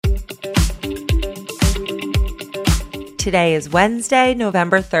Today is Wednesday,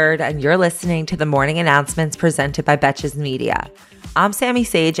 November 3rd, and you're listening to the morning announcements presented by Betches Media. I'm Sammy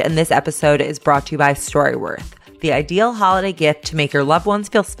Sage, and this episode is brought to you by Storyworth, the ideal holiday gift to make your loved ones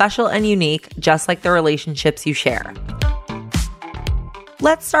feel special and unique, just like the relationships you share.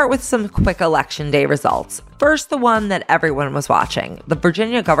 Let's start with some quick election day results. First, the one that everyone was watching, the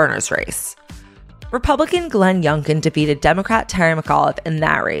Virginia governor's race. Republican Glenn Youngkin defeated Democrat Terry McAuliffe in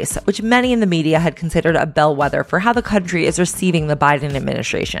that race, which many in the media had considered a bellwether for how the country is receiving the Biden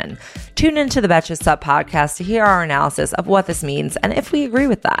administration. Tune into the Betches Sup podcast to hear our analysis of what this means and if we agree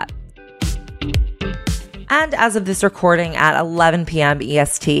with that. And as of this recording at 11 p.m.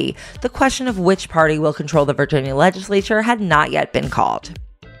 EST, the question of which party will control the Virginia legislature had not yet been called.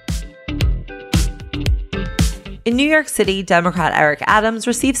 In New York City, Democrat Eric Adams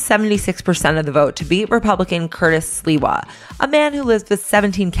received 76% of the vote to beat Republican Curtis Sliwa, a man who lives with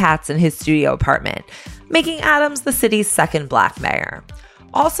 17 cats in his studio apartment, making Adams the city's second black mayor.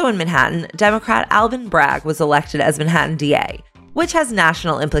 Also in Manhattan, Democrat Alvin Bragg was elected as Manhattan DA, which has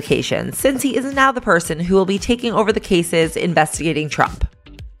national implications since he is now the person who will be taking over the cases investigating Trump.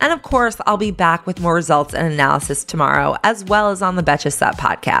 And of course, I'll be back with more results and analysis tomorrow, as well as on the Betches Sup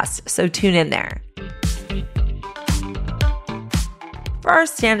podcast, so tune in there. For our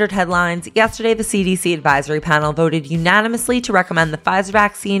standard headlines, yesterday the CDC advisory panel voted unanimously to recommend the Pfizer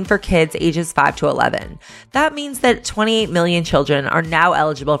vaccine for kids ages 5 to 11. That means that 28 million children are now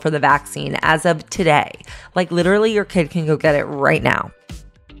eligible for the vaccine as of today. Like literally your kid can go get it right now.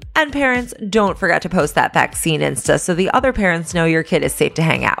 And parents, don't forget to post that vaccine Insta so the other parents know your kid is safe to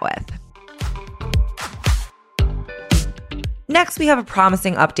hang out with. Next, we have a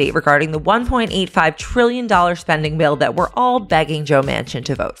promising update regarding the $1.85 trillion spending bill that we're all begging Joe Manchin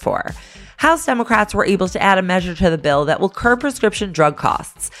to vote for. House Democrats were able to add a measure to the bill that will curb prescription drug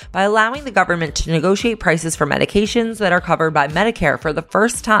costs by allowing the government to negotiate prices for medications that are covered by Medicare for the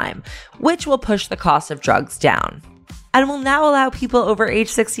first time, which will push the cost of drugs down. And will now allow people over age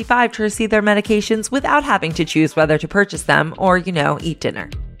 65 to receive their medications without having to choose whether to purchase them or, eat dinner.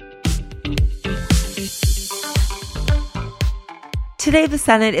 Today, the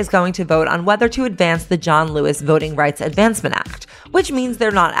Senate is going to vote on whether to advance the John Lewis Voting Rights Advancement Act, which means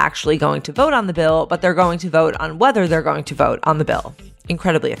they're not actually going to vote on the bill, but they're going to vote on whether they're going to vote on the bill.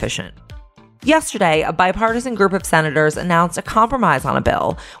 Incredibly efficient. Yesterday, a bipartisan group of senators announced a compromise on a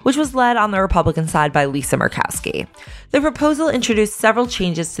bill, which was led on the Republican side by Lisa Murkowski. The proposal introduced several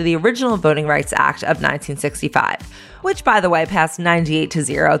changes to the original Voting Rights Act of 1965, which, by the way, passed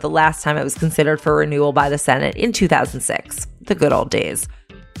 98-0 the last time it was considered for renewal by the Senate in 2006. The good old days.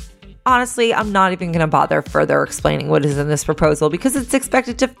 Honestly, I'm not even going to bother further explaining what is in this proposal because it's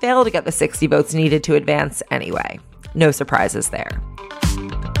expected to fail to get the 60 votes needed to advance anyway. No surprises there.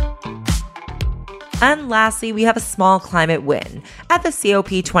 And lastly, we have a small climate win. At the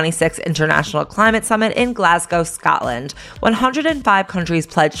COP26 International Climate Summit in Glasgow, Scotland, 105 countries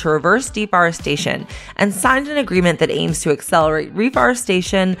pledged to reverse deforestation and signed an agreement that aims to accelerate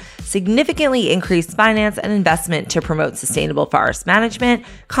reforestation, significantly increase finance and investment to promote sustainable forest management,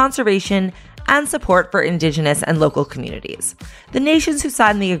 conservation, and support for indigenous and local communities. The nations who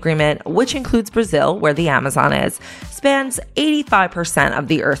signed the agreement, which includes Brazil, where the Amazon is, spans 85% of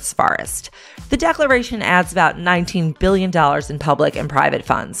the Earth's forest. The declaration adds about $19 billion in public and private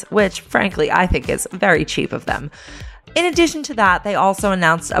funds, which, frankly, I think is very cheap of them. In addition to that, they also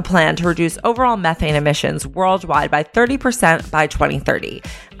announced a plan to reduce overall methane emissions worldwide by 30% by 2030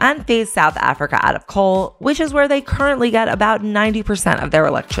 and phase South Africa out of coal, which is where they currently get about 90% of their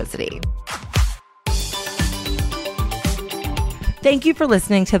electricity. Thank you for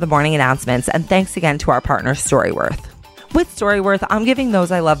listening to the morning announcements, and thanks again to our partner, Storyworth. With Storyworth, I'm giving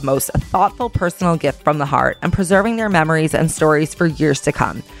those I love most a thoughtful personal gift from the heart and preserving their memories and stories for years to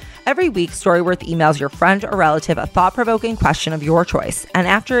come. Every week, Storyworth emails your friend or relative a thought-provoking question of your choice, and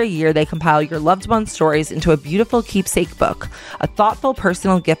after a year, they compile your loved one's stories into a beautiful keepsake book, a thoughtful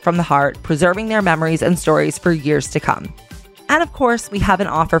personal gift from the heart, preserving their memories and stories for years to come. And of course, we have an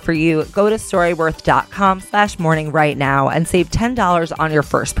offer for you. Go to storyworth.com/morning right now and save $10 on your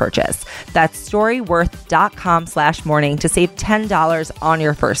first purchase. That's storyworth.com/morning to save $10 on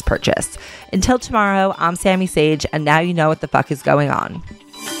your first purchase. Until tomorrow, I'm Sammy Sage, and now you know what the fuck is going on.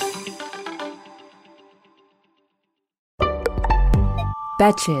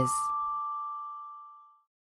 Betches.